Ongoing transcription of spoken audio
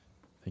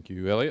Thank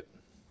you, Elliot.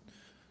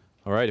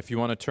 All right, if you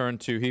want to turn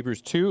to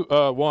Hebrews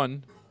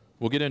 1,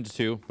 we'll get into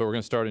 2, but we're going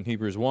to start in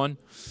Hebrews 1.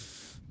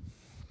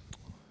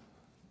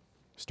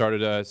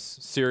 Started a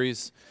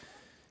series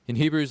in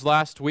Hebrews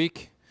last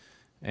week,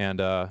 and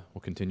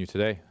we'll continue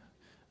today.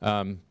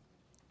 One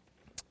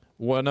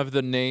of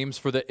the names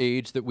for the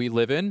age that we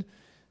live in,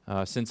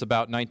 since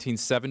about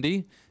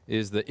 1970,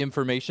 is the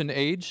information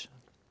age.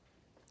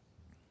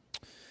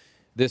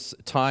 This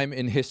time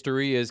in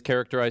history is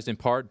characterized in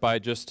part by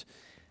just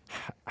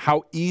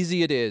how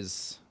easy it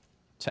is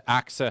to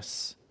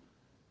access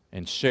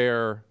and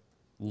share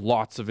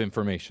lots of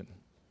information.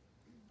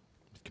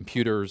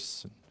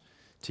 Computers,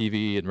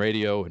 TV and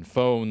radio and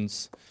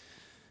phones.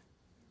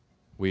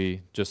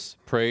 We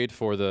just prayed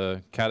for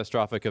the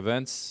catastrophic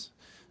events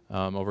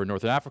over in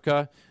Northern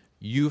Africa.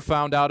 You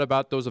found out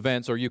about those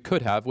events, or you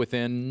could have,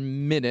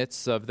 within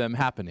minutes of them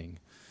happening.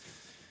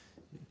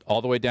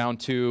 All the way down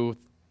to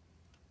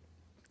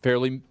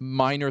fairly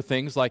minor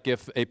things, like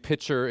if a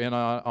pitcher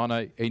on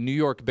a New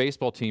York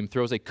baseball team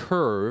throws a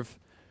curve,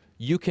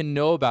 you can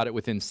know about it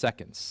within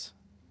seconds.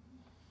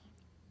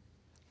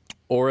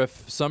 Or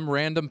if some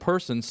random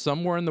person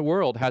somewhere in the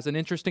world has an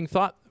interesting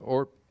thought,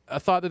 or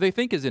a thought that they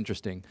think is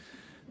interesting,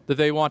 that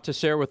they want to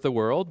share with the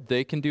world,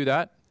 they can do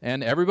that,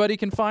 and everybody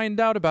can find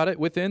out about it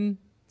within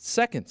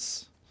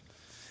seconds.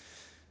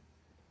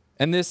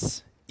 And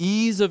this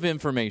ease of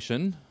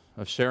information,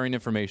 of sharing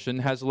information,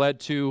 has led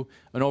to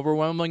an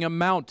overwhelming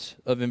amount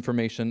of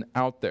information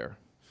out there.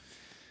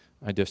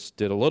 I just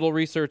did a little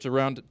research.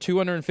 Around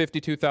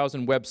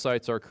 252,000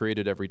 websites are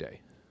created every day.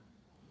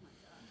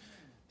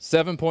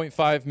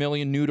 7.5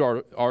 million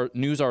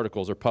news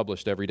articles are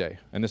published every day,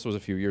 and this was a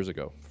few years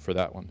ago for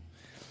that one.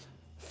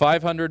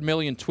 500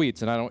 million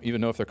tweets, and I don't even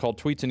know if they're called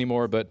tweets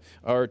anymore, but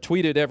are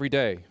tweeted every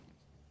day.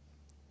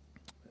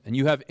 And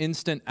you have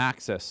instant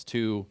access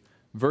to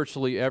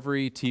virtually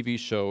every TV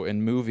show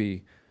and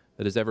movie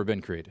that has ever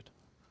been created.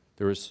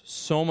 There is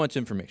so much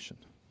information.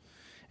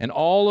 And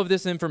all of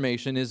this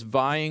information is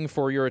vying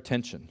for your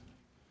attention.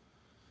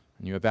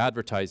 And you have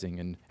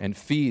advertising and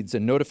feeds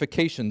and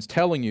notifications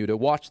telling you to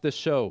watch this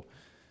show,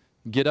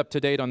 get up to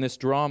date on this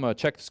drama,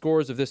 check the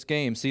scores of this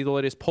game, see the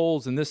latest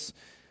polls in this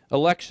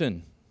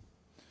election.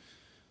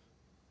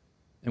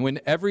 And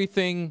when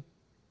everything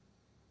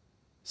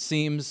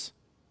seems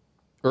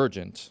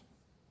urgent,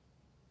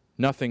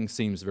 nothing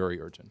seems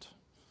very urgent.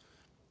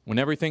 When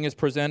everything is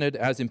presented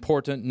as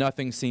important,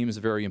 nothing seems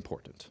very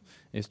important.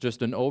 It's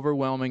just an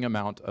overwhelming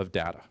amount of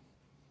data.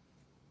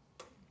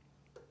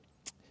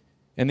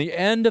 And the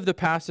end of the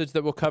passage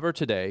that we'll cover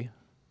today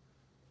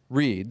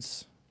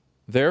reads,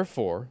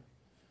 "Therefore,"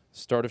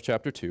 start of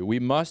chapter 2, "we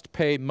must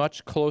pay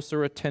much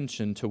closer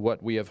attention to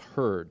what we have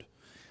heard."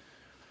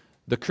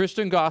 The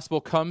Christian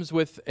gospel comes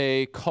with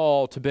a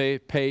call to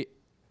pay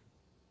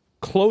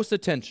close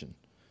attention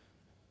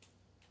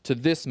to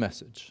this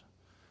message.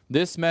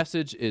 This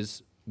message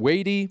is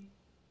weighty,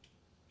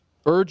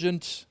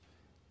 urgent,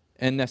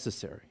 and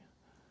necessary.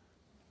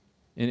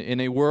 In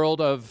a world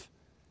of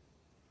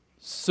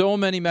so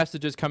many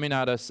messages coming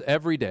at us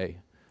every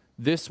day,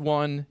 this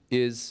one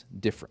is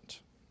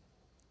different.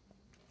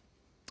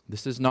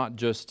 This is not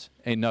just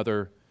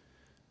another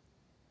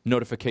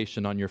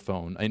notification on your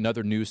phone,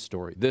 another news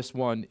story. This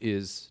one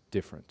is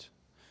different.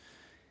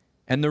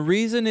 And the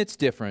reason it's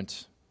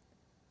different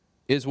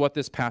is what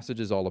this passage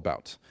is all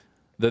about.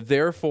 The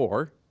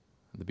therefore,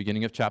 at the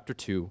beginning of chapter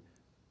 2,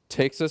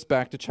 takes us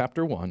back to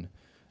chapter 1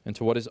 and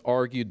to what is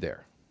argued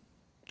there.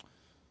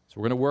 So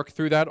we're going to work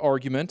through that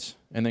argument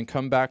and then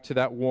come back to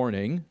that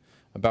warning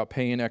about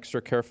paying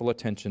extra careful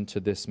attention to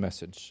this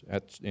message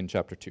in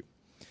chapter 2.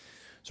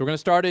 So we're going to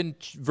start in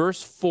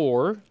verse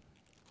 4,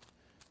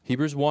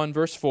 Hebrews 1,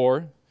 verse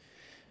 4.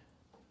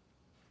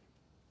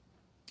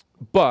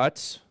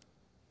 But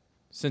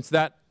since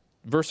that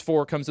verse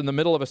 4 comes in the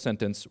middle of a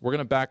sentence, we're going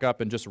to back up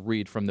and just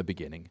read from the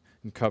beginning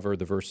and cover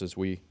the verses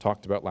we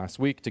talked about last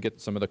week to get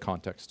some of the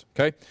context.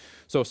 Okay?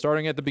 So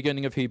starting at the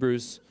beginning of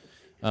Hebrews,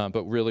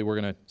 but really we're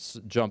going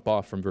to jump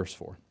off from verse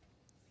 4.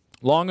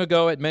 "Long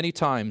ago, at many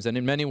times and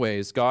in many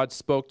ways, God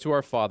spoke to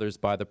our fathers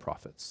by the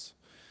prophets.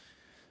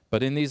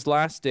 But in these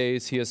last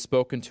days, he has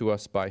spoken to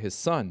us by his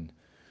Son,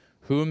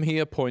 whom he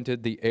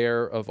appointed the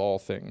heir of all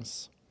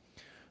things,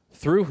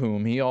 through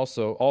whom he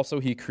also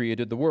he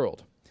created the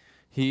world.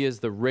 He is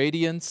the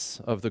radiance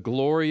of the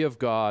glory of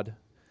God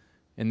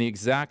and the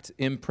exact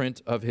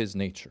imprint of his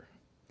nature.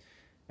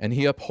 And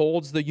he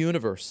upholds the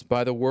universe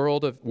by the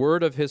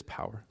word of his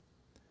power.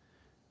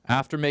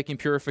 After making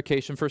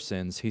purification for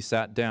sins, he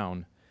sat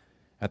down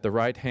at the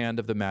right hand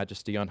of the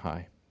Majesty on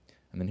high."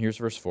 And then here's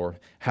verse 4.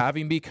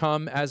 "Having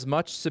become as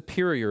much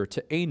superior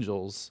to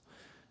angels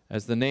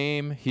as the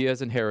name he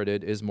has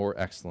inherited is more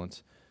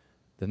excellent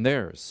than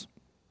theirs."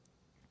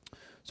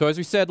 So as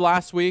we said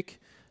last week,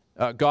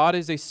 God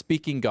is a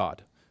speaking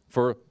God.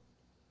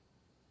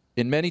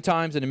 In many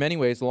times and in many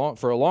ways,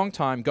 for a long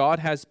time, God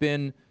has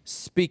been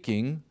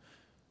speaking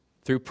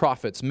through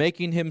prophets,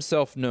 making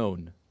himself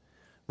known,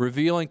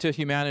 revealing to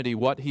humanity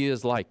what he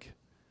is like,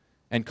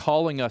 and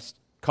calling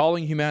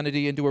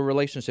humanity into a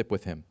relationship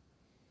with him.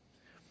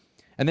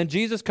 And then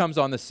Jesus comes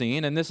on the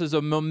scene, and this is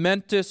a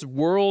momentous,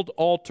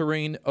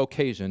 world-altering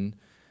occasion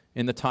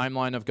in the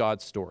timeline of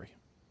God's story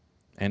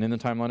and in the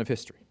timeline of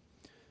history.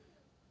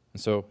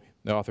 And so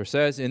the author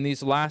says, in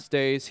these last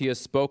days, he has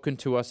spoken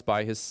to us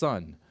by his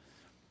Son.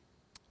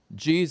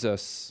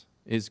 Jesus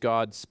is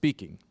God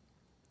speaking.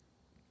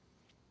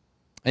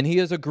 And he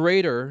is a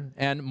greater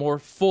and more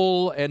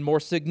full and more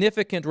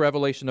significant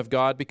revelation of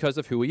God because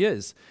of who he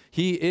is.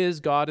 He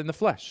is God in the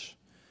flesh.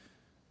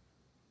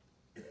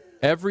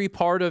 Every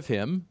part of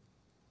him,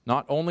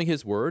 not only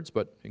his words,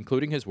 but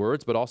including his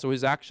words, but also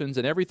his actions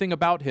and everything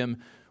about him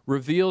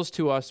reveals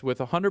to us with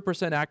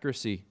 100%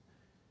 accuracy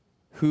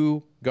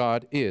who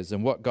God is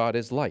and what God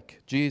is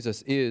like.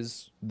 Jesus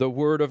is the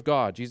Word of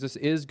God. Jesus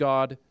is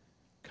God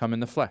come in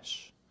the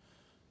flesh.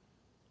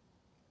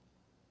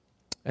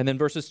 And then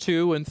verses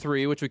 2 and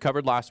 3, which we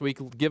covered last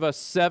week, give us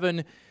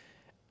 7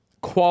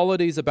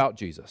 qualities about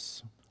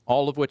Jesus,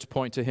 all of which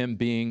point to him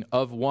being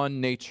of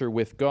one nature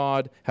with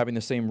God, having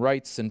the same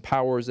rights and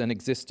powers and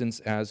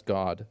existence as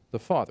God the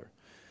Father.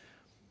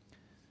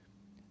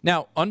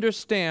 Now,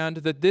 understand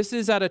that this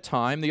is at a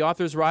time, the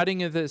author's writing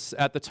this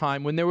at the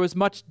time when there was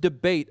much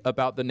debate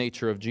about the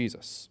nature of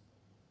Jesus,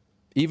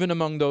 even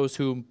among those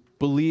who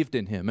believed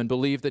in him and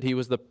believed that he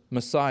was the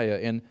Messiah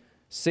and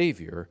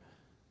Savior.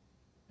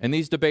 And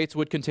these debates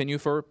would continue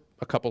for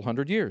a couple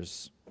hundred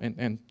years,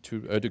 and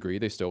to a degree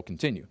they still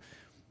continue.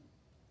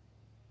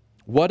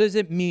 What does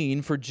it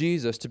mean for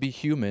Jesus to be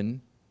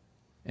human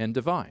and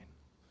divine?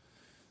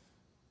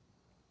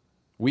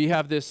 We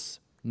have this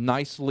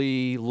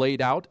nicely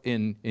laid out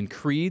in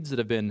creeds that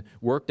have been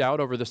worked out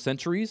over the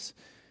centuries,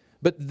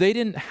 but they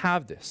didn't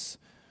have this.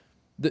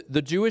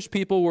 The Jewish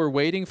people were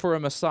waiting for a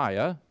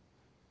Messiah,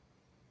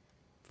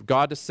 for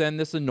God to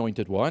send this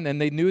anointed one, and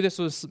they knew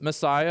this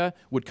Messiah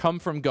would come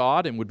from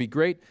God and would be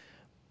great,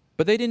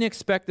 but they didn't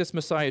expect this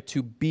Messiah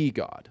to be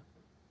God.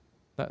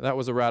 That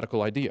was a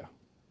radical idea.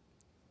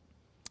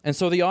 And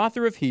so the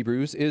author of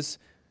Hebrews is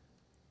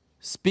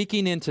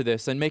speaking into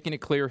this and making it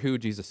clear who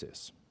Jesus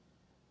is.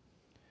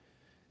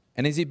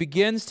 And as he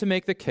begins to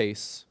make the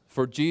case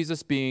for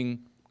Jesus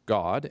being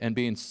God and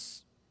being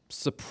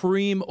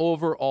supreme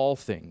over all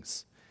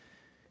things,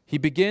 he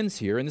begins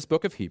here in this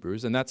book of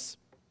Hebrews, and that's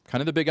kind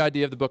of the big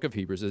idea of the book of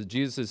Hebrews, is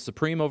Jesus is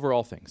supreme over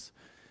all things.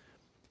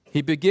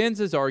 He begins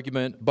his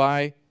argument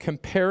by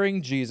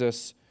comparing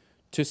Jesus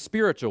to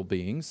spiritual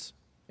beings,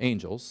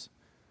 angels,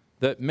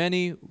 that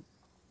many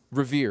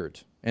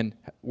revered and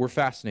were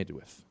fascinated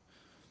with.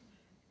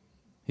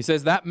 He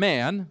says that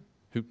man,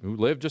 who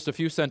lived just a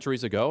few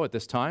centuries ago at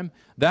this time,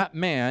 that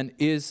man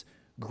is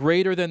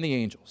greater than the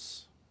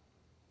angels.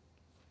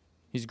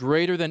 He's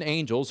greater than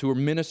angels who are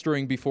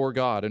ministering before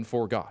God and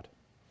for God.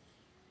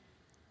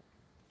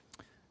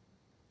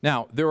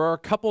 Now, there are a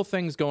couple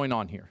things going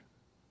on here.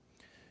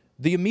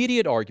 The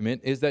immediate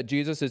argument is that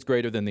Jesus is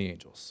greater than the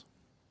angels.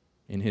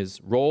 In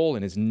his role,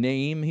 in his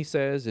name, he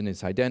says, in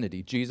his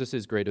identity, Jesus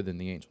is greater than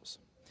the angels.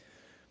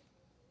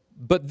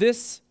 But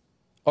this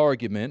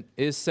argument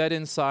is set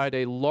inside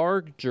a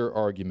larger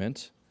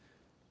argument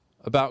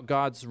about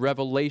God's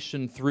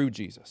revelation through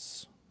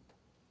Jesus,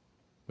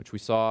 which we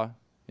saw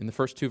in the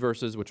first 2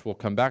 verses, which we'll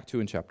come back to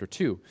in chapter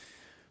 2.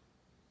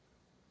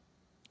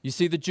 You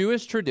see, the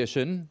Jewish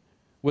tradition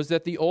was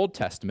that the Old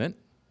Testament,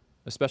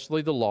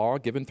 especially the law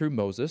given through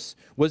Moses,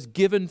 was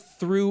given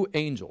through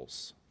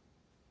angels.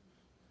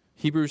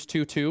 Hebrews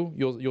 2:2,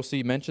 you'll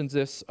see mentions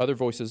this, other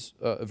verses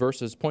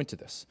point to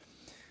this.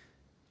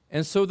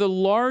 And so the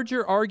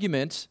larger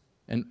argument,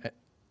 and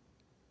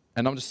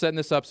I'm just setting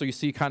this up so you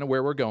see kind of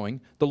where we're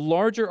going, the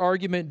larger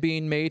argument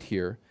being made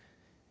here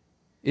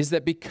is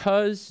that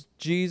because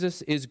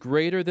Jesus is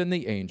greater than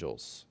the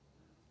angels,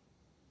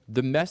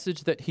 the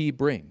message that he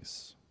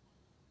brings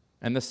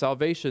and the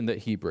salvation that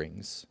he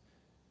brings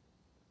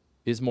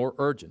is more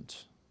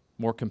urgent,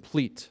 more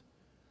complete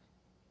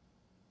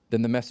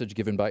than the message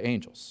given by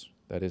angels.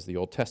 That is the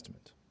Old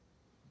Testament.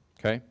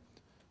 Okay?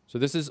 So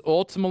this is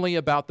ultimately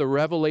about the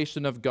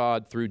revelation of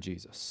God through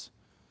Jesus.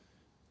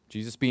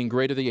 Jesus being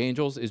greater than the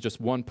angels is just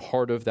one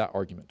part of that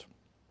argument.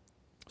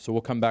 So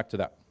we'll come back to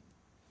that.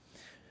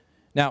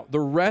 Now, the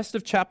rest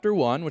of chapter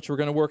 1, which we're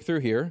going to work through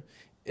here,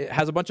 it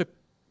has a bunch of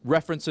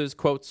references,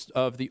 quotes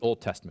of the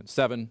Old Testament,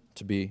 7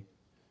 to be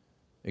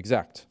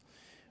exact.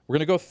 We're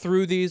going to go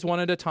through these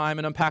one at a time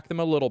and unpack them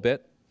a little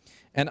bit.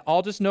 And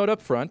I'll just note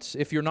up front,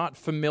 if you're not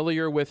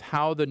familiar with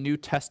how the New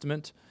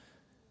Testament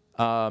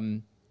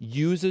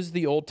uses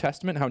the Old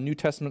Testament, how New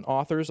Testament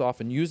authors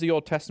often use the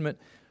Old Testament,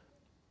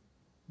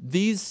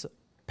 these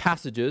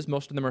passages,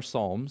 most of them are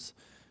Psalms,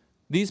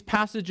 these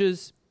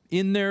passages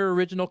in their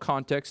original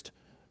context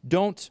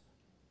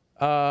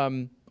aren't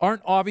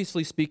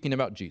obviously speaking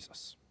about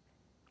Jesus.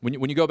 When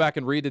you go back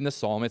and read in this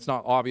psalm, it's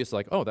not obvious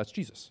like, oh, that's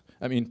Jesus.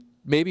 I mean,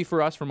 maybe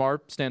for us, from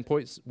our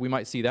standpoint, we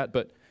might see that,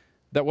 but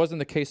that wasn't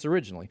the case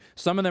originally.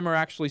 Some of them are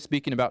actually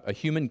speaking about a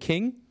human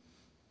king,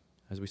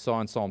 as we saw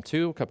in Psalm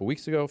 2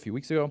 a few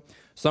weeks ago.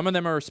 Some of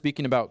them are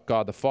speaking about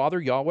God the Father,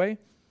 Yahweh.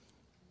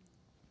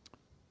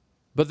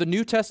 But the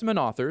New Testament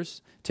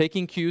authors,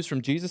 taking cues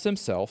from Jesus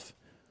himself,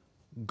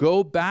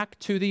 go back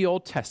to the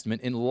Old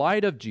Testament in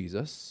light of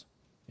Jesus,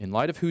 in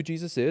light of who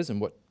Jesus is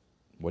and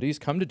what he's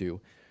come to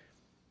do,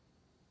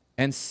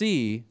 and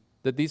see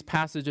that these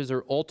passages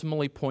are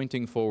ultimately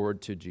pointing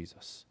forward to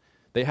Jesus.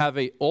 They have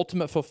an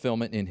ultimate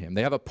fulfillment in him.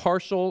 They have a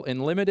partial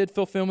and limited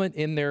fulfillment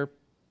in their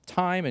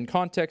time and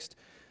context,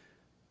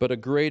 but a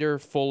greater,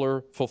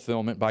 fuller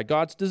fulfillment by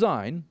God's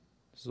design.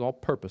 This is all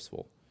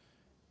purposeful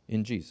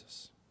in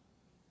Jesus.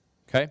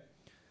 Okay?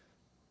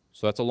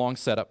 So that's a long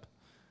setup.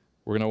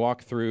 We're going to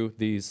walk through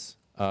these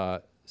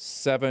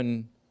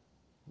 7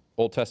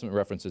 Old Testament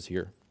references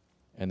here,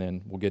 and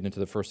then we'll get into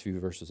the first few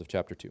verses of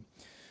chapter 2.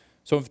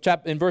 So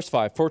in verse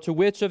 5, "For to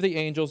which of the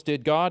angels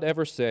did God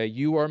ever say,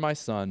 'You are my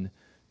son,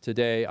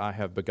 today I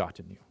have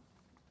begotten you'?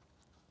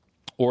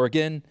 Or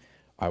again,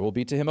 'I will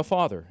be to him a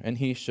father, and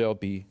he shall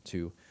be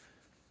to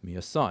me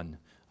a son'?"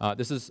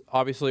 This is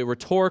obviously a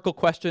rhetorical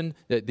question.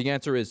 The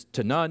answer is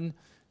to none.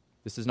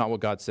 This is not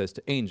what God says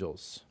to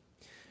angels.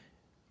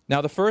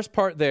 Now, the first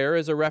part there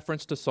is a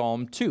reference to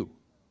Psalm 2,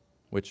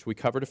 which we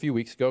covered a few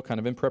weeks ago, kind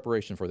of in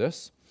preparation for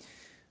this.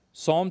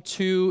 Psalm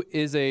 2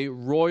 is a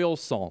royal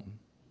psalm.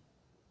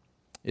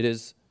 It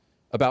is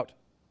about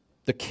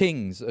the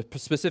kings,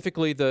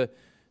 specifically the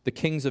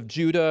kings of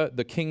Judah,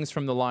 the kings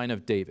from the line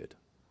of David,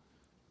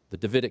 the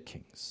Davidic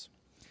kings.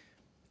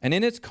 And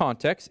in its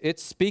context,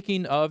 it's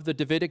speaking of the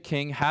Davidic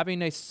king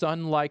having a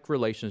son-like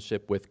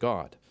relationship with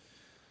God.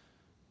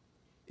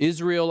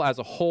 Israel as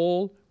a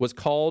whole was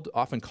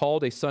often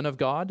called a son of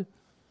God,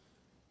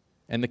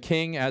 and the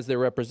king as their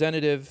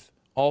representative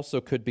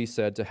also could be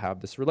said to have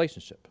this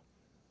relationship.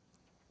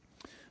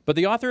 But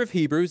the author of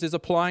Hebrews is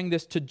applying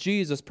this to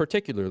Jesus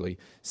particularly,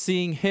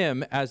 seeing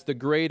him as the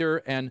greater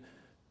and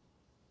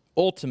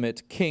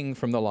ultimate king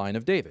from the line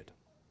of David.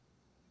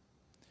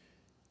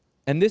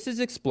 And this is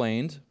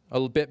explained a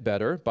little bit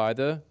better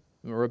a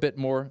bit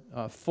more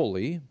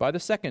fully by the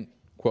second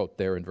quote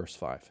there in verse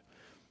 5.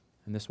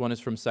 And this one is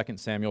from 2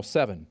 Samuel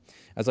 7.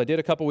 As I did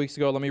a couple weeks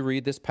ago, let me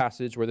read this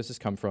passage where this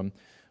comes from.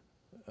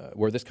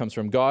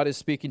 God is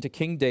speaking to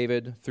King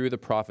David through the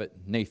prophet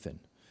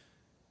Nathan.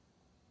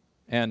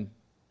 And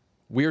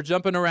we are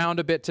jumping around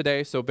a bit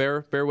today, so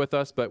bear with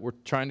us, but we're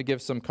trying to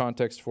give some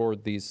context for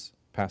these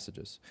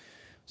passages.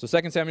 So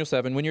 2 Samuel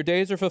 7, "When your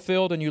days are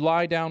fulfilled and you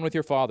lie down with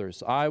your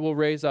fathers, I will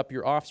raise up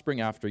your offspring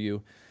after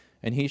you,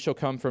 and he shall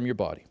come from your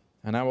body,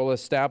 and I will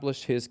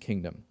establish his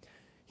kingdom.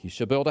 He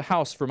shall build a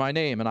house for my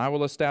name, and I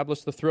will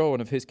establish the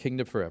throne of his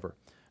kingdom forever."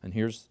 And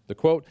here's the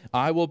quote,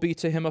 "I will be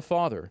to him a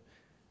father,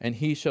 and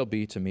he shall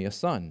be to me a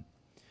son.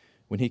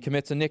 When he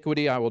commits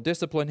iniquity, I will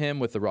discipline him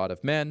with the rod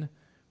of men,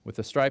 with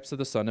the stripes of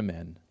the Son of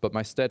Men. But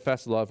my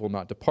steadfast love will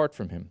not depart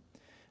from him,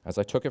 as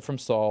I took it from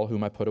Saul,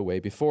 whom I put away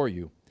before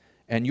you.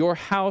 And your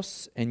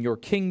house and your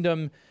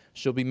kingdom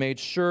shall be made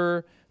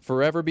sure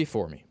forever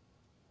before me.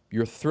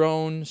 Your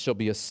throne shall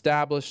be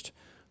established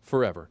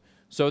forever."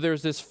 So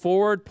there's this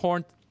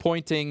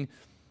forward-pointing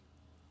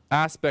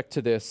aspect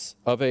to this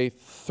of a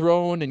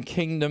throne and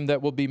kingdom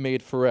that will be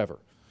made forever.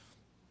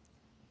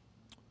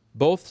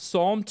 Both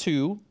Psalm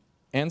 2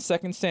 and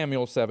 2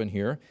 Samuel 7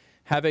 here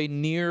have a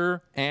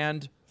near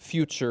and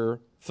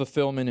future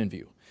fulfillment in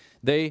view.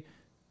 They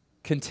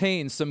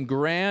contain some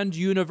grand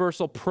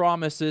universal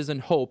promises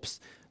and hopes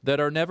that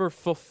are never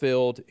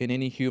fulfilled in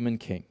any human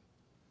king.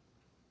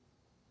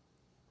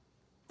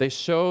 They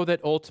show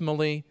that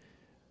ultimately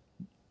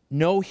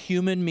no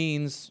human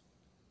means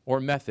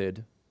or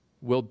method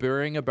will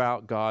bring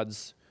about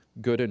God's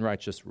good and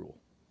righteous rule,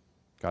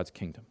 God's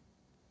kingdom.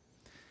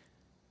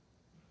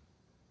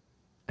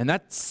 And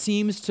that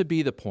seems to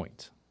be the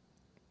point.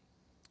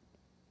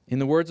 In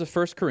the words of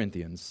 1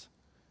 Corinthians,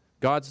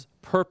 God's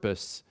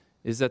purpose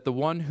is that the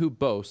one who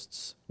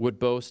boasts would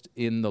boast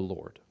in the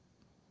Lord.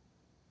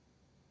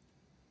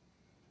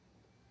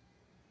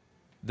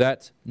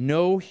 That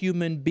no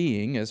human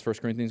being, as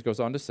 1 Corinthians goes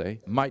on to say,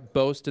 might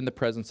boast in the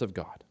presence of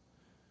God.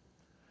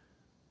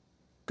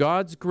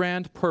 God's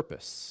grand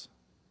purpose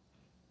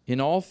in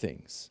all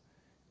things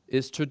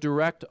is to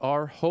direct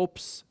our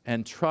hopes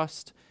and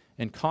trust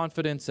and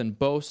confidence and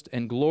boast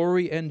and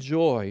glory and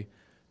joy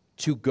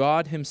to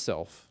God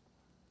himself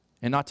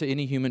and not to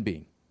any human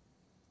being.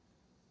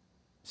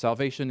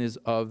 Salvation is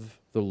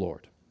of the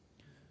Lord.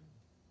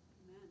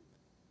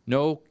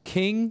 No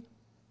king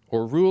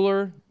or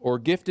ruler or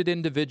gifted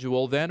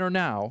individual then or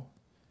now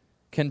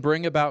can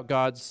bring about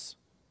God's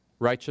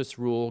righteous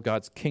rule,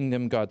 God's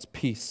kingdom, God's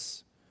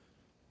peace,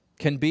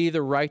 can be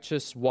the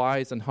righteous,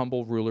 wise, and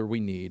humble ruler we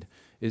need,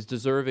 is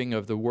deserving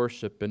of the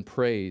worship and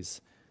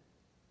praise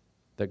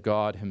that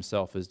God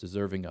himself is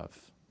deserving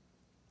of.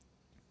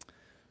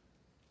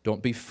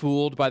 Don't be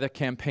fooled by the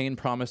campaign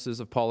promises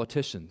of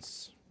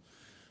politicians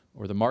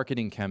or the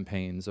marketing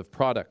campaigns of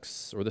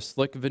products or the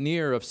slick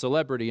veneer of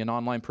celebrity and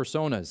online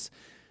personas.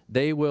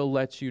 They will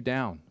let you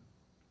down.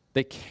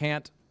 They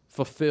can't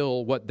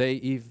fulfill what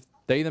they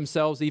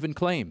themselves even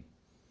claim.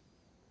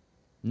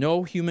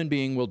 No human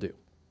being will do.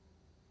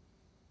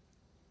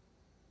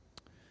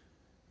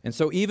 And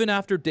so even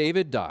after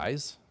David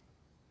dies,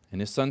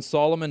 and his son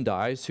Solomon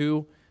dies,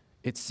 who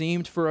it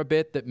seemed for a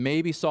bit that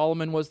maybe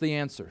Solomon was the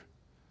answer.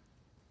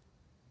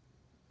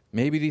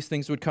 Maybe these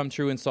things would come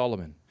true in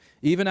Solomon.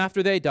 Even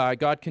after they die,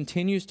 God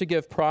continues to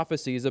give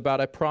prophecies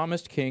about a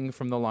promised king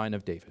from the line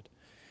of David.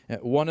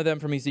 One of them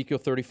from Ezekiel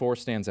 34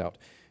 stands out.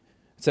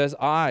 It says,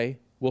 I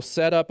will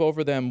set up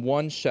over them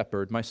one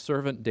shepherd, my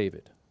servant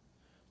David.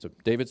 So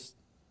David's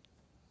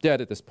dead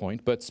at this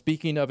point, but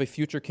speaking of a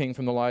future king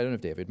from the line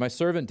of David, my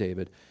servant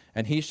David,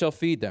 and he shall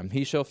feed them.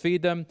 He shall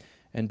feed them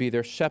and be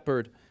their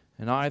shepherd,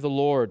 and I, the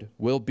Lord,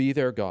 will be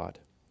their God.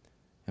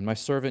 And my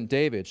servant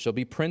David shall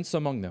be prince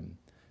among them.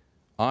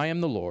 I am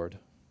the Lord,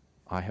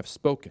 I have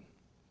spoken.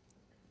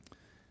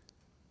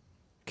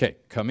 Okay,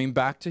 coming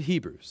back to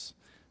Hebrews.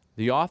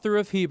 The author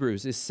of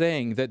Hebrews is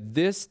saying that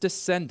this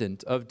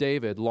descendant of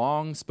David,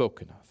 long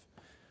spoken of,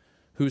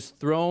 whose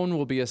throne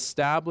will be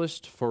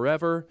established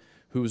forever,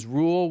 whose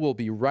rule will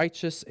be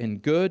righteous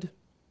and good,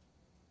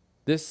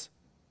 this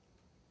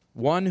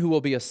one who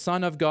will be a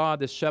son of God,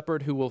 this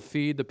shepherd who will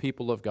feed the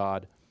people of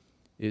God,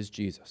 is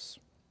Jesus.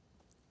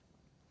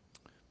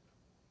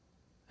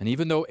 And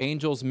even though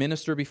angels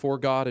minister before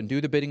God and do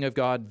the bidding of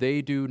God,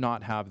 they do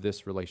not have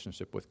this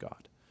relationship with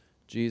God.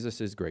 Jesus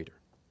is greater.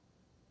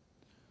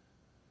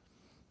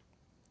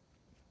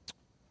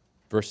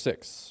 Verse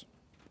 6.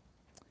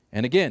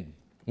 And again,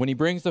 when he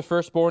brings the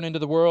firstborn into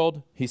the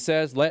world, he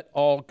says, let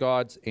all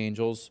God's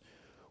angels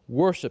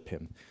worship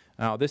him.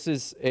 Now, this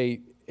is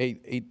a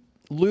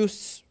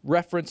loose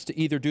reference to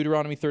either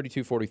Deuteronomy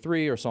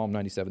 32:43 or Psalm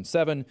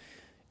 97:7.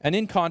 And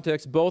in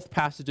context, both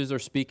passages are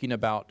speaking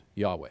about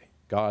Yahweh,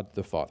 God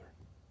the Father.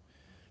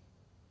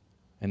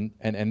 And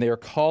they are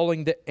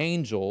calling the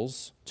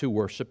angels to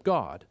worship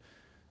God.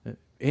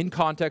 In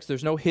context,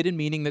 there's no hidden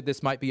meaning that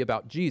this might be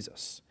about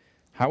Jesus.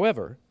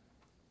 However,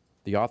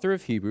 the author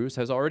of Hebrews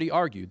has already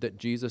argued that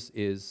Jesus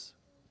is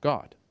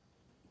God,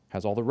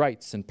 has all the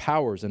rights and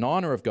powers and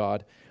honor of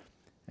God.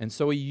 And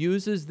so he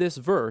uses this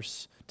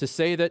verse to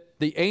say that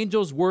the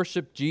angels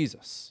worship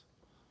Jesus.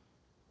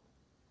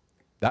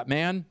 That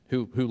man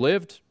who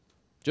lived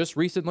just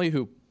recently,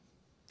 who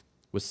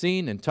was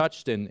seen and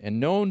touched and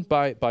known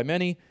by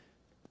many,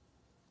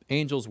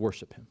 angels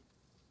worship him.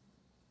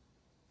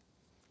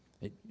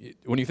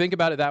 When you think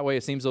about it that way,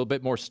 it seems a little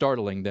bit more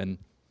startling than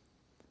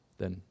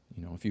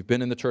if you've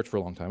been in the church for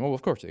a long time. Oh,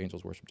 of course the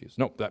angels worship Jesus.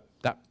 No,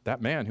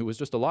 that man who was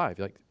just alive,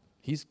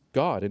 he's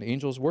God and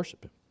angels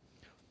worship him.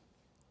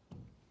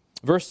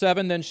 Verse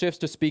 7 then shifts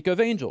to speak of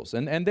angels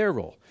and their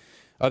role.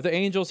 Of the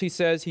angels, he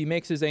says he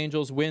makes his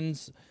angels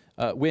winds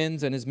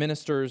and his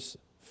ministers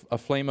a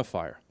flame of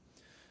fire.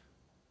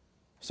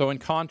 So in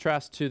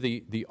contrast to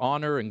the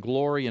honor and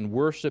glory and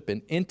worship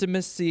and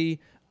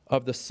intimacy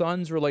of the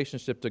Son's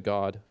relationship to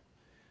God,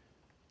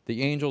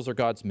 the angels are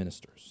God's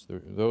ministers.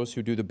 They're those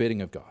who do the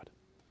bidding of God.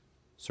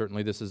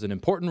 Certainly this is an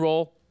important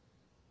role,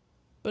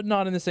 but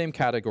not in the same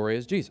category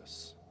as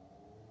Jesus.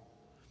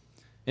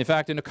 In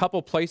fact, in a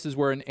couple places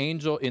where an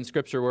angel, in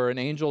Scripture, where an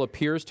angel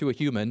appears to a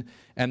human,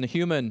 and the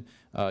human,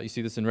 you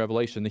see this in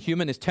Revelation, the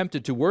human is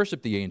tempted to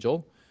worship the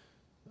angel.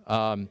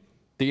 The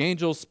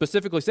angel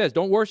specifically says,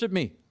 don't worship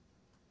me.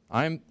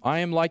 I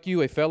am like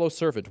you, a fellow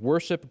servant.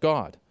 Worship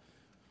God.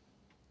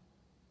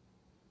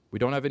 We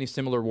don't have any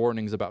similar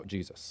warnings about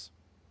Jesus.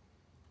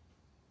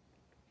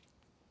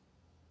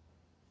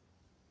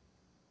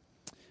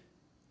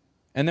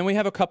 And then we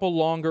have a couple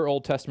longer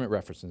Old Testament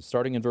references,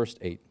 starting in verse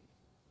 8.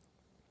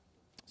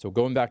 So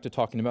going back to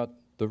talking about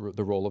the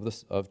role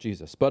of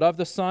Jesus. But of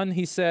the Son,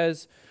 he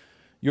says,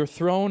 your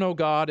throne, O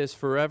God, is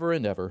forever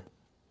and ever.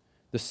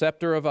 The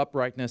scepter of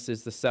uprightness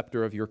is the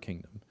scepter of your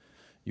kingdom.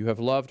 You have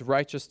loved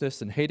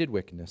righteousness and hated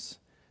wickedness.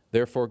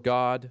 Therefore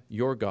God,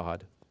 your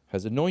God,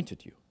 has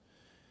anointed you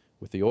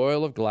with the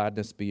oil of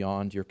gladness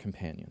beyond your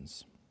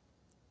companions.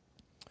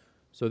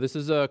 So this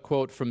is a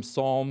quote from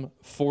Psalm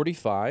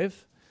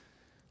 45.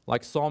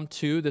 Like Psalm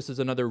 2, this is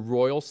another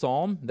royal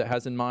psalm that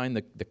has in mind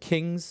the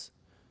kings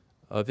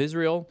of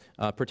Israel.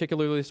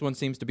 Particularly, this one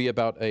seems to be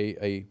about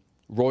a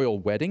royal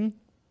wedding.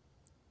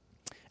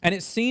 And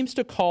it seems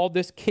to call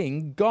this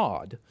king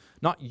God,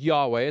 not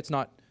Yahweh. It's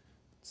not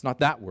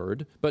that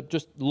word, but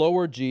just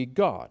lower G,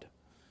 God.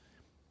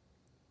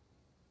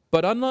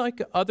 But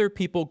unlike other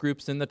people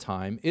groups in the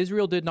time,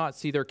 Israel did not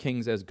see their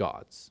kings as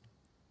gods.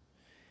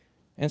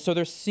 And so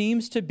there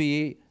seems to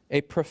be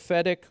a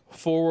prophetic,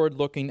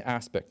 forward-looking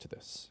aspect to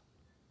this.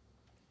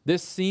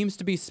 This seems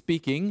to be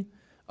speaking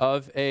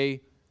of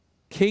a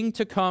king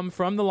to come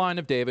from the line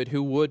of David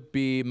who would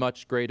be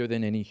much greater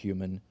than any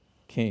human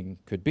king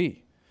could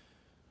be,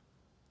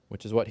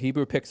 which is what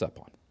Hebrew picks up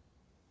on.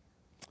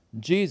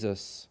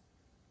 Jesus,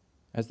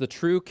 as the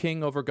true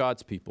king over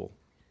God's people,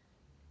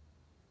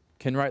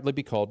 can rightly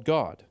be called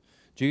God.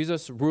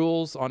 Jesus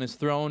rules on his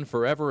throne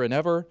forever and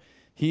ever.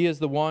 He is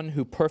the one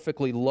who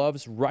perfectly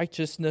loves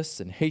righteousness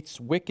and hates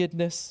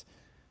wickedness.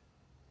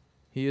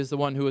 He is the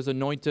one who is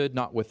anointed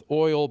not with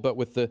oil, but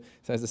with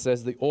as it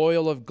says, the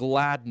oil of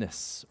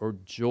gladness or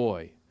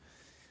joy.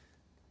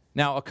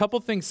 Now, a couple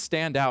things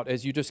stand out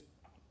as you just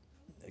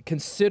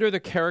consider the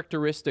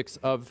characteristics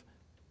of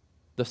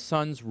the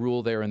Son's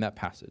rule there in that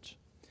passage.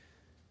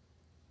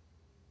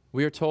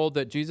 We are told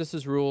that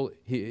Jesus' rule,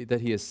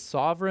 that he is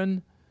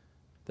sovereign,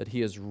 that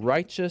he is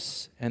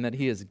righteous, and that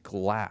he is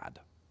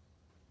glad.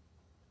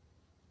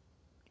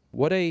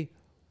 What a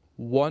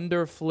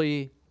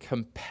wonderfully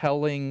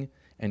compelling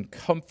and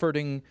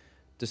comforting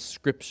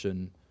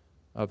description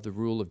of the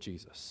rule of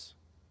Jesus.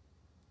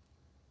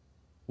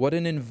 What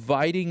an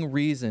inviting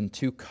reason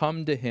to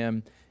come to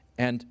him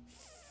and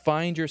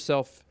find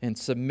yourself and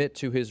submit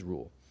to his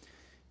rule.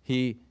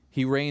 He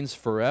reigns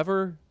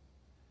forever.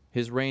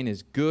 His reign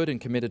is good and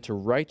committed to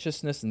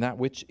righteousness and that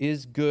which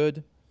is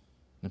good,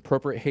 an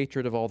appropriate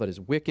hatred of all that is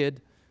wicked.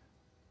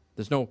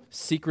 There's no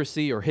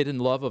secrecy or hidden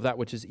love of that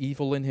which is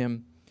evil in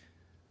him.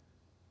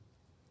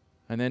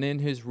 And then in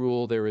his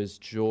rule there is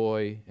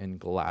joy and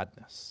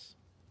gladness.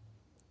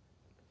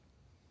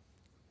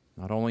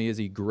 Not only is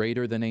he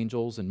greater than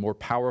angels and more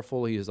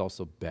powerful, he is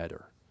also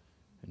better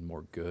and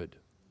more good,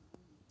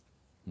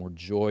 more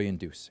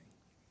joy-inducing.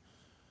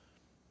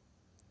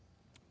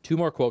 Two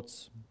more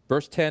quotes.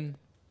 Verse 10.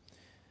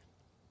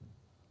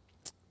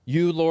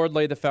 You, Lord,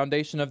 lay the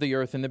foundation of the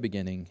earth in the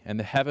beginning, and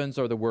the heavens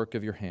are the work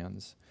of your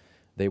hands.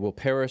 They will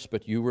perish,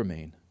 but you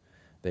remain.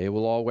 They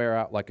will all wear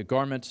out like a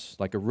garment,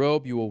 like a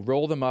robe. You will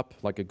roll them up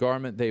like a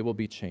garment. They will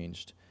be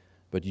changed.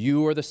 But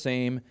you are the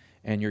same,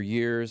 and your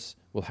years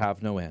will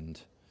have no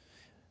end.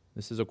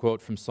 This is a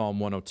quote from Psalm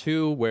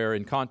 102, where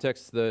in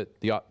context, it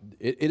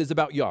is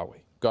about Yahweh,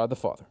 God the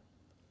Father.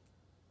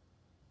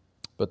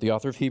 But the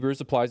author of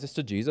Hebrews applies this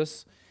to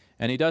Jesus,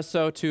 and he does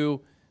so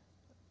to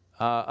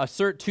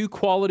assert two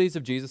qualities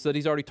of Jesus that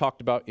he's already talked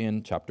about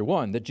in chapter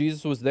 1. That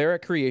Jesus was there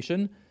at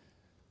creation,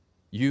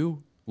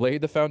 you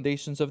laid the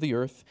foundations of the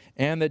earth,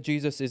 and that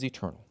Jesus is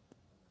eternal.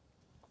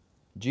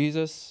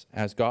 Jesus,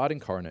 as God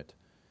incarnate,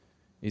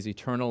 is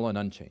eternal and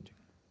unchanging.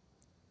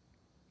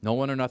 No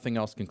one or nothing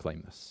else can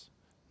claim this,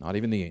 not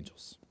even the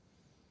angels.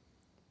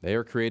 They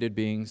are created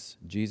beings.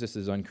 Jesus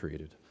is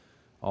uncreated.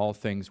 All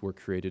things were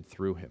created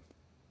through him.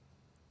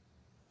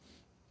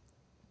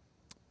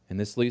 And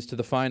this leads to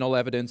the final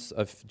evidence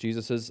of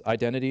Jesus'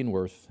 identity and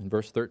worth in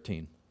verse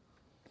 13.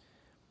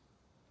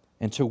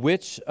 And to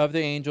which of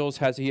the angels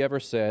has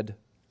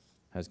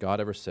God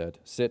ever said,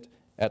 sit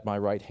at my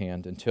right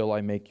hand until I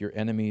make your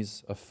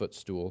enemies a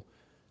footstool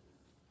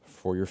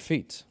for your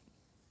feet?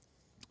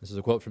 This is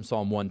a quote from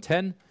Psalm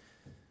 110,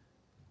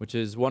 which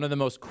is one of the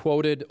most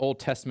quoted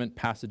Old Testament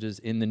passages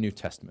in the New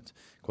Testament,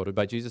 quoted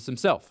by Jesus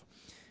himself.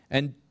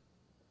 And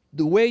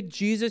the way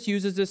Jesus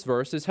uses this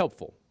verse is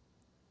helpful.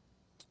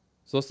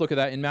 So let's look at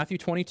that. In Matthew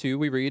 22,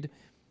 we read,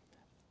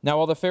 now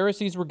while the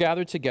Pharisees were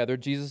gathered together,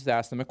 Jesus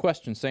asked them a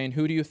question, saying,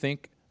 what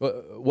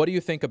do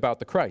you think about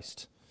the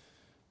Christ?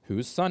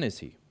 Whose son is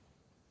he?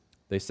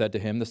 They said to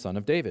him, the son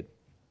of David.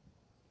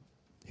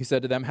 He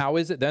said to them, how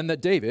is it then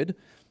that David,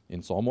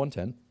 in Psalm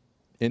 110,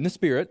 in the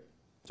Spirit,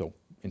 so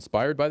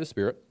inspired by the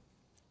Spirit,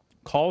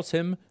 calls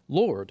him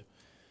Lord,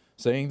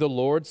 saying, the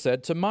Lord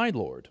said to my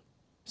Lord,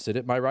 sit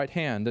at my right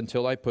hand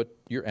until I put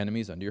your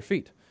enemies under your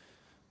feet.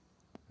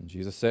 And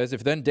Jesus says,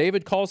 if then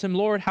David calls him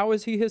Lord, how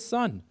is he his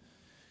son?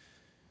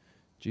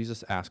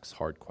 Jesus asks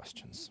hard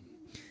questions.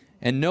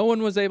 And no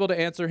one was able to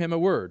answer him a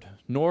word,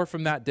 nor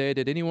from that day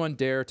did anyone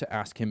dare to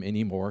ask him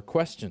any more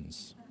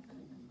questions.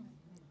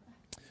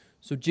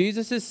 So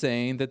Jesus is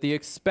saying that the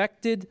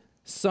expected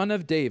son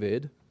of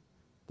David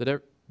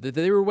that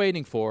they were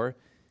waiting for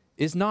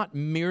is not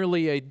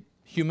merely a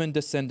human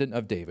descendant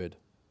of David,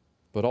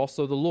 but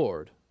also the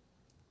Lord,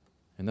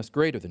 and thus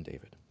greater than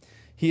David.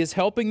 He is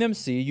helping them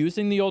see,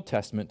 using the Old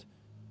Testament,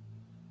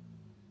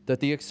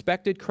 that the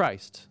expected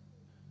Christ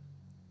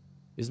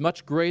is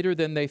much greater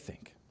than they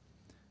think.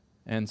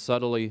 And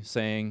subtly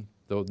saying,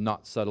 though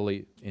not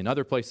subtly in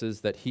other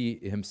places, that he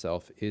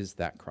himself is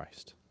that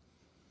Christ.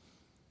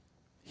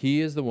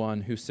 He is the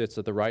one who sits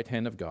at the right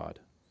hand of God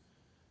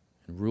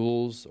and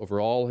rules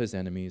over all his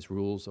enemies,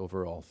 rules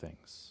over all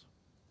things.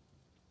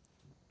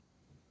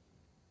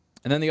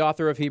 And then the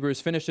author of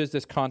Hebrews finishes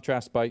this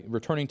contrast by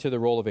returning to the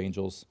role of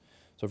angels.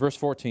 So verse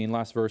 14,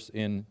 last verse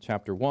in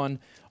chapter 1,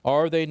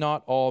 are they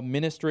not all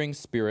ministering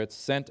spirits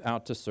sent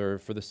out to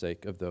serve for the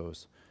sake of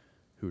those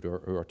who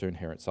are to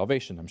inherit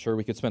salvation? I'm sure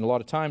we could spend a lot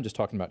of time just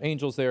talking about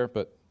angels there,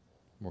 but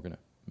we're going to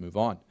move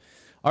on.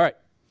 All right,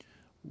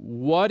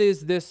 what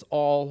is this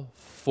all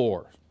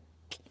for?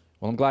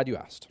 Well, I'm glad you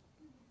asked.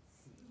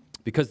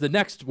 Because the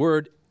next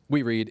word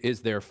we read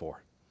is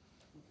therefore.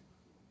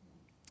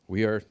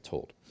 We are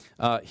told.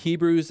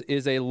 Hebrews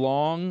is a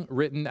long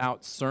written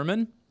out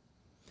sermon.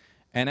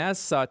 And as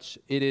such,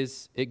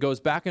 it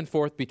goes back and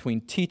forth between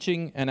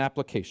teaching and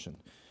application.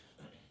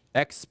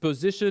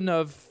 Exposition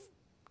of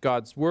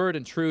God's word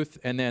and truth,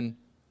 and then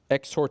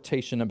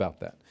exhortation about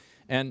that.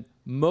 And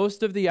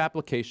most of the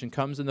application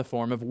comes in the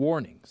form of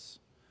warnings.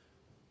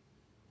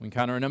 We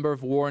encounter a number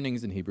of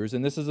warnings in Hebrews,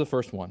 and this is the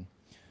first one.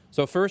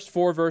 So first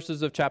 4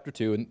 verses of chapter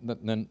 2, and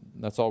then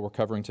that's all we're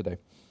covering today.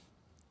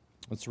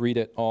 Let's read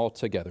it all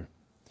together.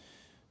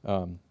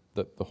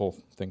 The whole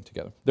thing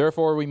together.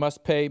 Therefore, we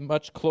must pay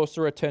much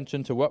closer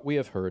attention to what we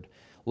have heard,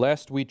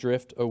 lest we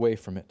drift away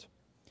from it.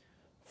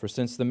 For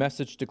since the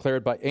message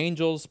declared by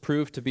angels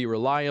proved to be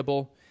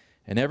reliable,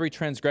 and every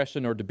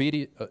transgression or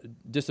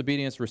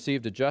disobedience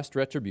received a just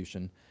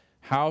retribution,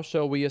 How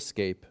shall we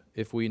escape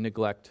if we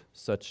neglect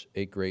such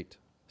a great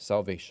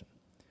salvation?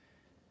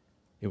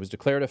 It was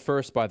declared at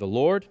first by the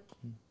Lord,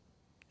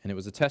 and it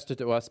was attested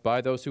to us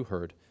by those who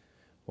heard,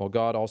 while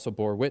God also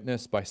bore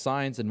witness by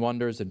signs and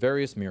wonders and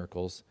various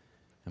miracles,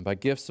 and by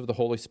gifts of the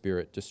Holy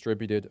Spirit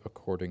distributed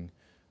according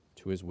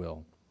to his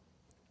will.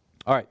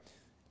 All right.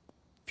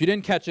 If you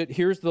didn't catch it,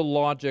 here's the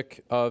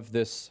logic of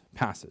this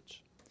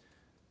passage.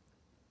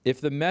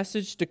 If the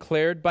message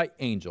declared by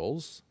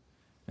angels,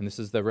 and this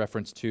is the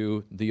reference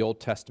to the Old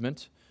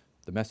Testament,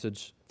 the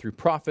message through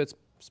prophets,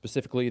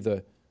 specifically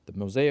the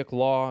Mosaic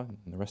Law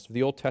and the rest of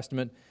the Old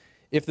Testament,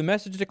 if the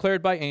message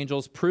declared by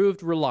angels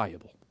proved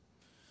reliable,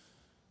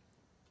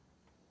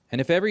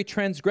 and if every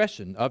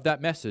transgression of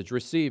that message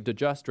received a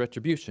just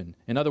retribution,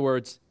 in other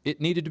words, it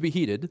needed to be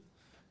heeded,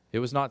 it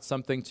was not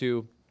something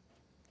to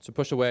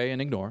push away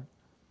and ignore.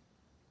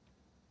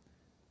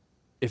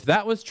 If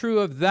that was true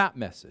of that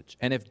message,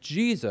 and if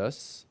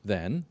Jesus,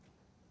 then,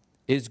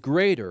 is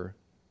greater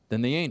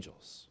than the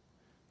angels,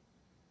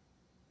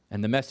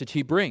 and the message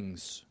he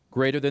brings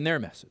greater than their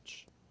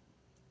message,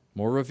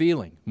 more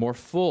revealing, more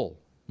full,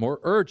 more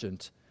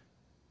urgent,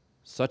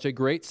 such a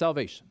great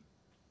salvation,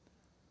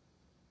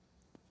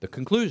 the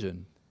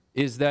conclusion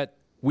is that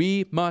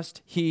we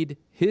must heed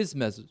his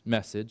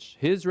message,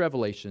 his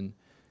revelation,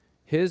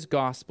 his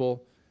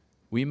gospel.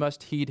 We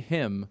must heed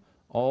him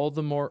all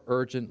the more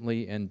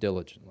urgently and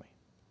diligently.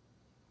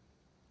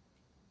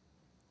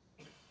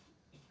 And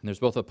there's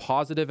both a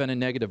positive and a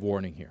negative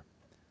warning here.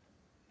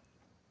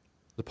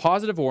 The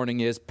positive warning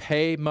is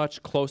pay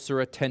much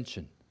closer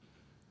attention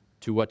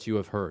to what you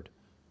have heard,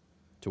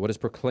 to what is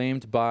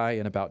proclaimed by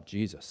and about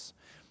Jesus.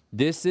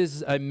 This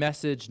is a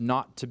message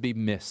not to be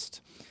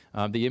missed.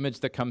 The image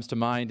that comes to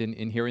mind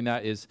in hearing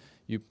that is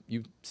you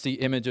see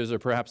images or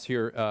perhaps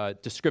hear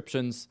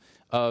descriptions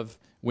of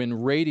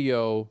when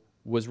radio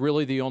was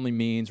really the only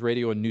means,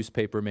 radio and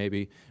newspaper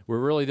maybe, were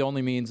really the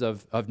only means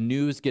of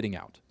news getting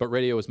out. But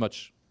radio was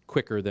much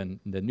quicker than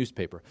the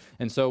newspaper.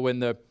 And so when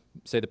the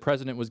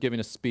president was giving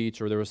a speech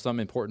or there was some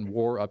important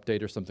war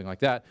update or something like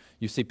that,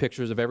 you see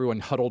pictures of everyone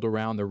huddled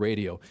around the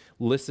radio,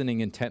 listening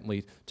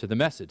intently to the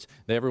message.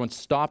 Everyone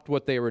stopped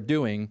what they were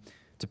doing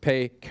to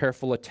pay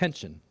careful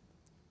attention.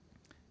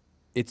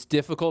 It's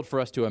difficult for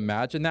us to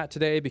imagine that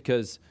today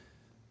because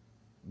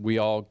we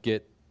all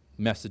get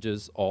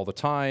messages all the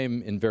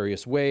time in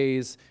various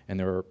ways, and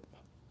there are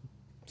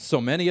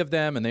so many of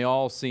them, and they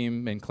all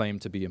seem and claim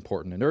to be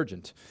important and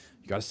urgent.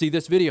 You got to see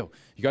this video.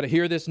 You got to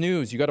hear this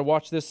news. You got to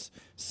watch this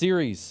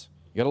series.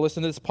 You got to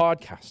listen to this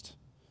podcast.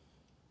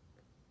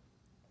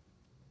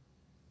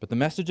 But the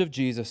message of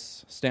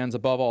Jesus stands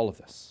above all of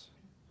this.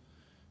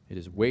 It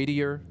is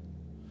weightier.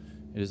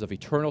 It is of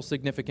eternal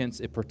significance.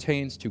 It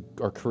pertains to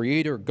our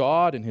Creator,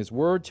 God, and his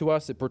word to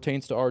us. It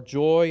pertains to our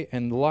joy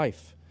and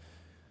life.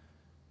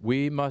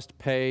 We must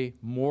pay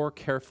more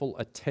careful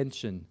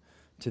attention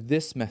to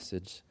this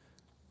message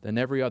than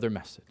every other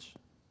message.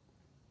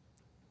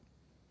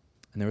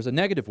 And there is a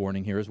negative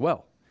warning here as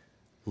well,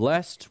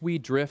 lest we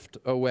drift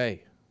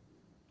away.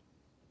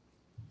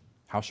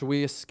 How shall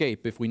we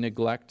escape if we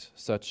neglect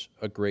such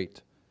a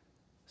great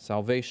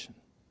salvation?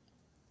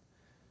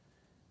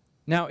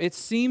 Now, it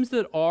seems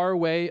that our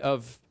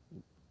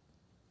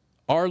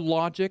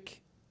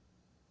logic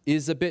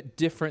is a bit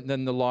different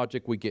than the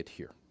logic we get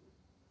here.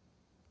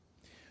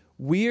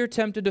 We are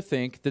tempted to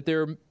think that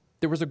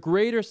there was a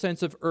greater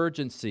sense of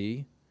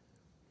urgency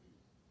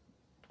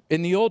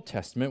in the Old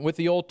Testament with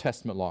the Old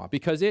Testament law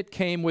because it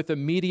came with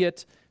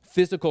immediate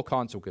physical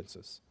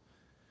consequences.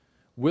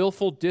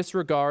 Willful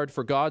disregard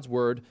for God's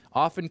word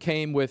often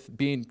came with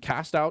being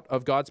cast out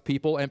of God's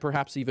people and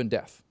perhaps even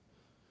death.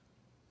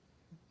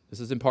 This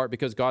is in part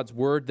because God's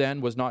word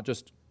then was not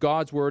just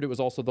God's word, it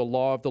was also the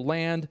law of the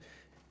land,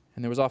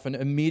 and there was often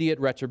immediate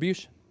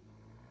retribution.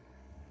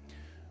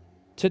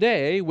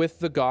 Today, with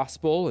the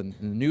gospel and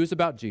the news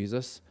about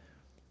Jesus,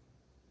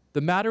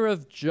 the matter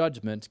of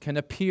judgment can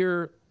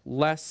appear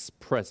less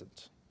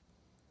present,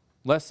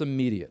 less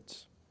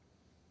immediate.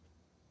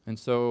 And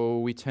so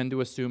we tend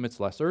to assume it's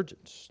less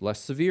urgent, less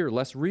severe,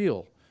 less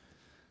real.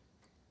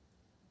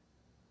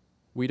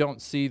 We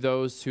don't see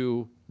those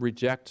who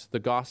reject the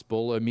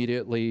gospel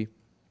immediately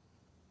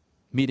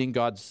meeting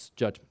God's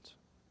judgment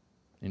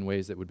in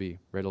ways that would be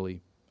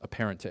readily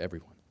apparent to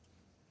everyone.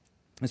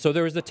 And so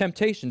there is a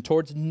temptation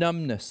towards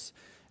numbness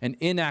and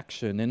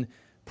inaction and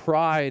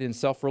pride and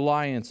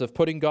self-reliance of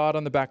putting God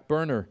on the back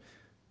burner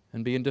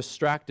and being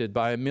distracted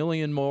by a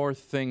million more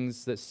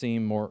things that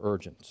seem more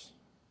urgent.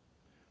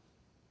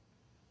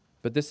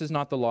 But this is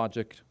not the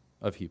logic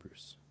of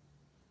Hebrews.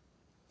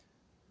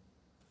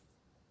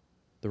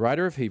 The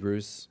writer of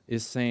Hebrews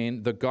is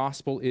saying the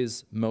gospel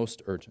is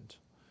most urgent.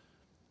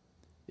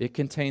 It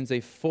contains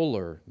a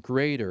fuller,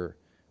 greater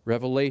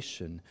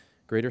revelation,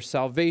 greater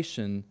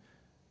salvation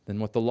than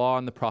what the law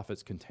and the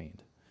prophets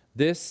contained.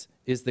 This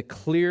is the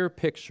clear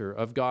picture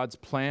of God's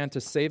plan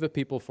to save a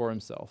people for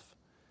himself,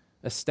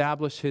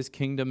 establish his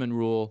kingdom and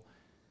rule,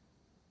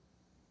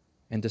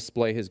 and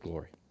display his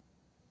glory.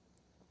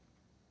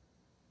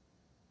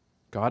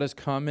 God has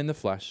come in the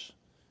flesh,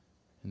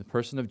 in the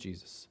person of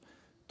Jesus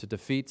to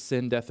defeat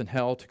sin, death, and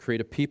hell, to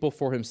create a people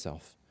for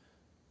himself.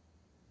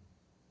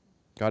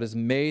 God has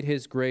made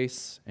his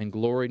grace and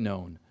glory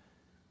known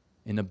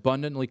in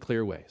abundantly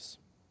clear ways.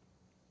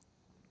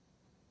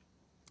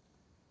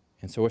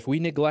 And so if we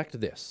neglect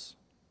this,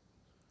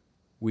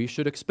 we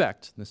should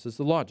expect, this is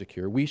the logic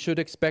here, we should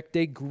expect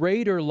a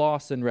greater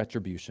loss and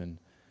retribution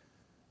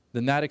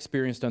than that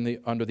experienced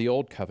under the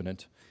old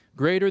covenant,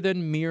 greater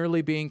than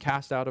merely being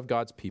cast out of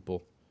God's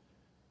people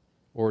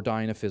or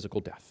dying a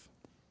physical death.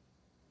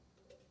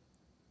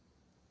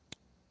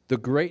 The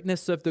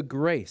greatness of the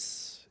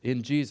grace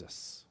in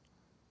Jesus,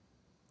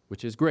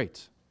 which is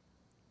great.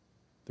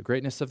 The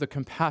greatness of the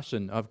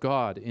compassion of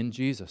God in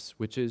Jesus,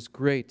 which is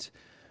great,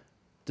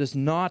 does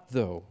not,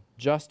 though,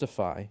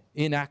 justify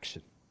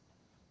inaction,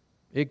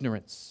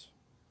 ignorance,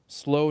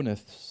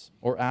 slowness,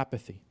 or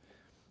apathy.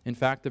 In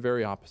fact, the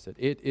very opposite.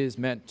 It is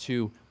meant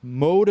to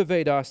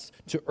motivate us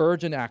to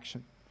urgent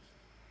action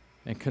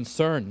and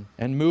concern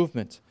and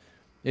movement.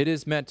 It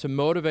is meant to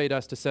motivate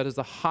us to set as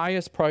the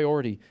highest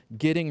priority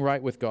getting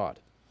right with God.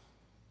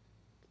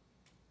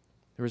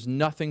 There is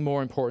nothing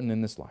more important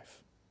in this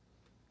life.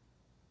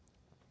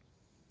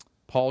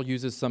 Paul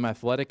uses some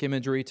athletic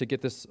imagery to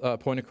get this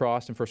point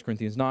across in 1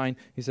 Corinthians 9.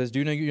 He says, "Do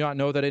you not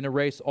know that in a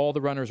race all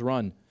the runners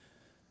run,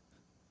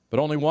 but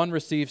only one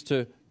receives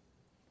the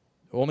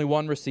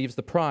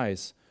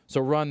prize?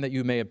 So run that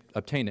you may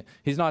obtain it."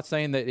 He's not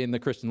saying that in the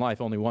Christian life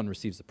only one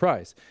receives the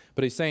prize,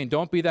 but he's saying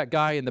don't be that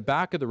guy in the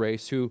back of the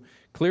race who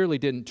clearly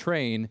didn't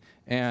train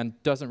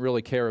and doesn't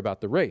really care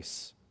about the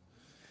race.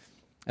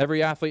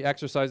 Every athlete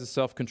exercises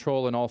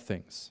self-control in all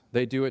things.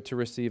 They do it to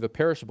receive a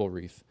perishable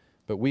wreath,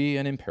 but we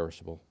an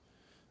imperishable.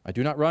 I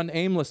do not run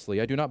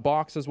aimlessly. I do not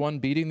box as one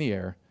beating the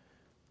air,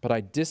 but I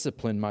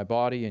discipline my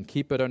body and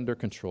keep it under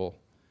control,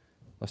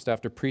 lest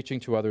after preaching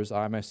to others,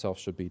 I myself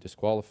should be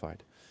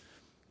disqualified.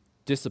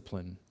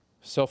 Discipline,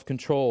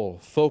 self-control,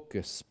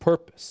 focus,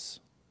 purpose.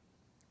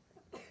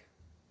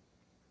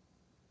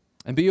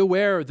 And be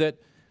aware that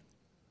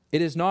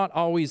it is not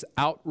always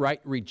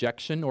outright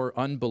rejection or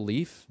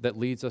unbelief that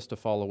leads us to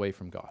fall away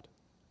from God.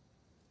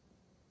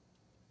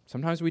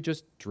 Sometimes we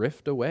just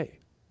drift away.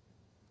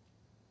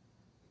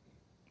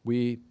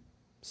 We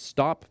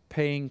stop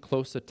paying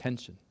close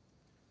attention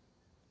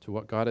to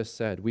what God has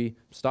said. We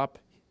stop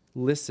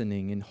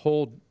listening and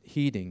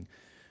heeding.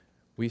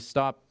 We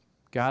stop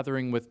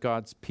gathering with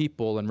God's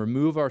people and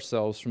remove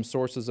ourselves from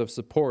sources of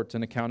support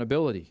and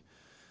accountability.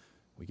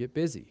 We get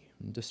busy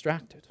and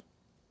distracted.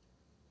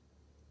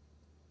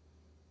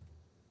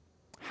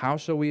 How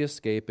shall we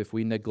escape if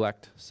we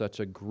neglect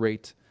such a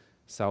great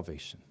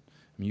salvation? I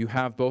mean, you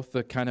have both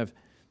the kind of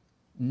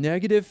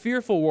negative,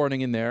 fearful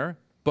warning in there,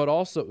 but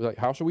also, like,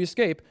 how shall we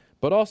escape?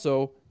 But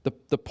also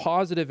the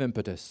positive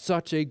impetus,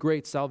 such a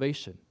great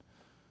salvation.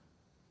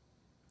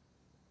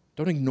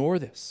 Don't ignore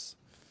this.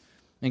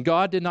 And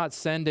God did not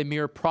send a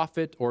mere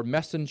prophet or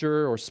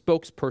messenger or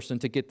spokesperson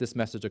to get this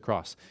message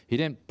across. He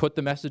didn't put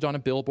the message on a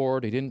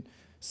billboard. He didn't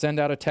send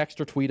out a text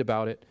or tweet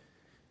about it.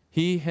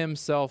 He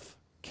himself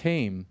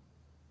came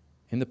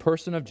in the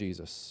person of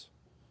Jesus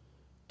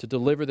to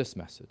deliver this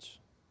message,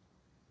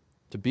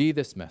 to be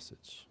this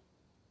message.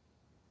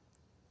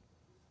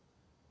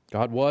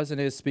 God was and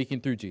is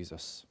speaking through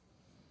Jesus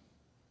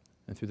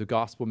and through the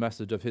gospel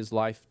message of his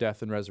life,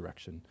 death, and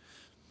resurrection.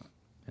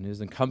 And it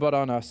is incumbent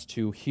on us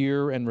to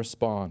hear and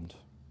respond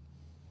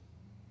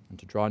and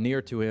to draw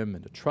near to him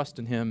and to trust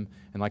in him.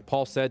 And like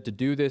Paul said, to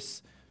do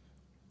this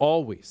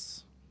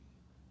always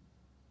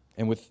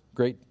and with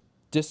great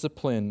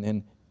discipline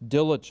and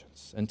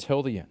diligence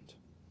until the end.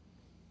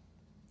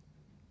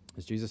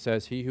 As Jesus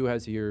says, he who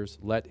has ears,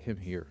 let him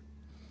hear.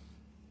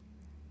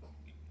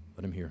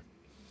 Let him hear.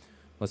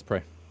 Let's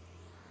pray.